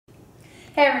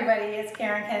Hey everybody, it's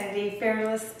Karen Kennedy,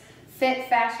 Fearless Fit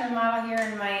Fashion Model here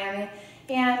in Miami.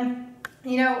 And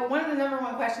you know, one of the number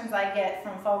one questions I get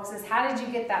from folks is, how did you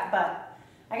get that butt?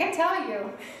 I can tell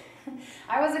you,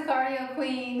 I was a cardio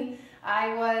queen,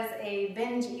 I was a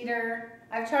binge eater,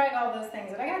 I've tried all those things,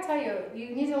 but I gotta tell you,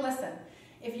 you need to listen.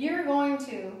 If you're going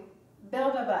to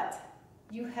build a butt,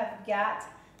 you have got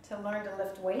to learn to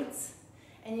lift weights.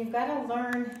 And you've got to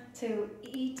learn to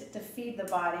eat to feed the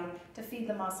body, to feed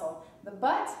the muscle. The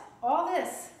butt, all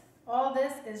this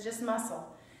is just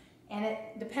muscle. And it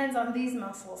depends on these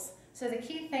muscles. So the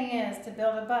key thing is to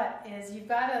build a butt is you've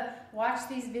got to watch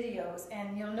these videos,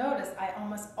 and you'll notice I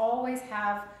almost always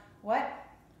have what?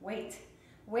 Weight.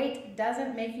 Weight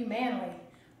doesn't make you manly.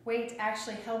 Weight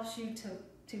actually helps you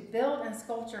to build and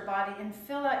sculpt your body and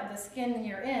fill out the skin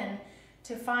you're in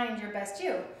to find your best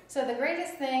you. So the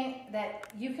greatest thing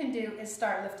that you can do is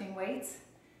start lifting weights,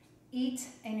 eat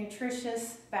a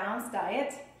nutritious, balanced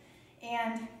diet,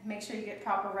 and make sure you get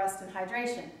proper rest and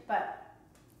hydration. But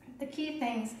the key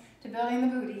things to building the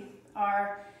booty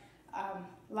are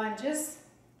lunges,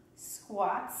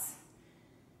 squats,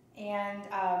 and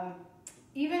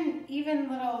even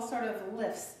little sort of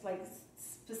lifts, like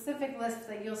specific lifts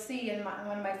that you'll see in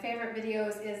one of my favorite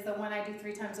videos is the one I do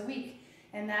 3 times a week.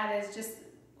 And that is just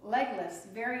leg lifts,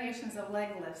 variations of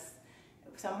leg lifts,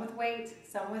 some with weight,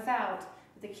 some without.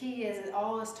 But the key is it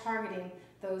all is targeting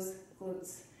those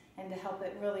glutes and to help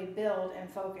it really build and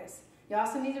focus. You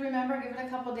also need to remember, give it a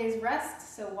couple days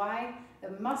rest, so why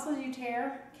the muscles you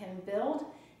tear can build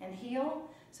and heal,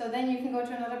 so then you can go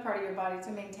to another part of your body to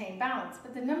maintain balance.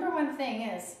 But the number one thing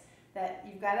is that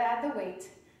you've got to add the weight,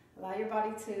 allow your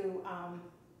body to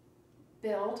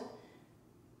build,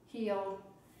 heal,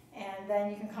 and then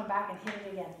you can come back and hit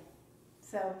it again.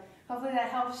 So hopefully that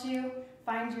helps you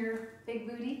find your big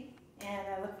booty, and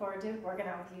I look forward to working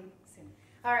out with you soon.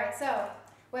 All right, so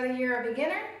whether you're a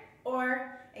beginner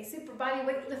or a super body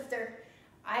weightlifter,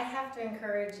 I have to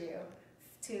encourage you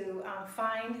to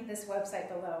find this website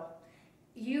below.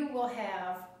 You will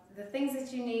have the things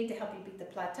that you need to help you beat the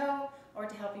plateau or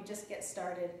to help you just get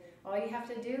started. All you have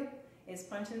to do is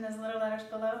punch in those little letters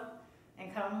below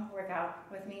and come work out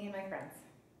with me and my friends.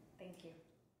 Thank you.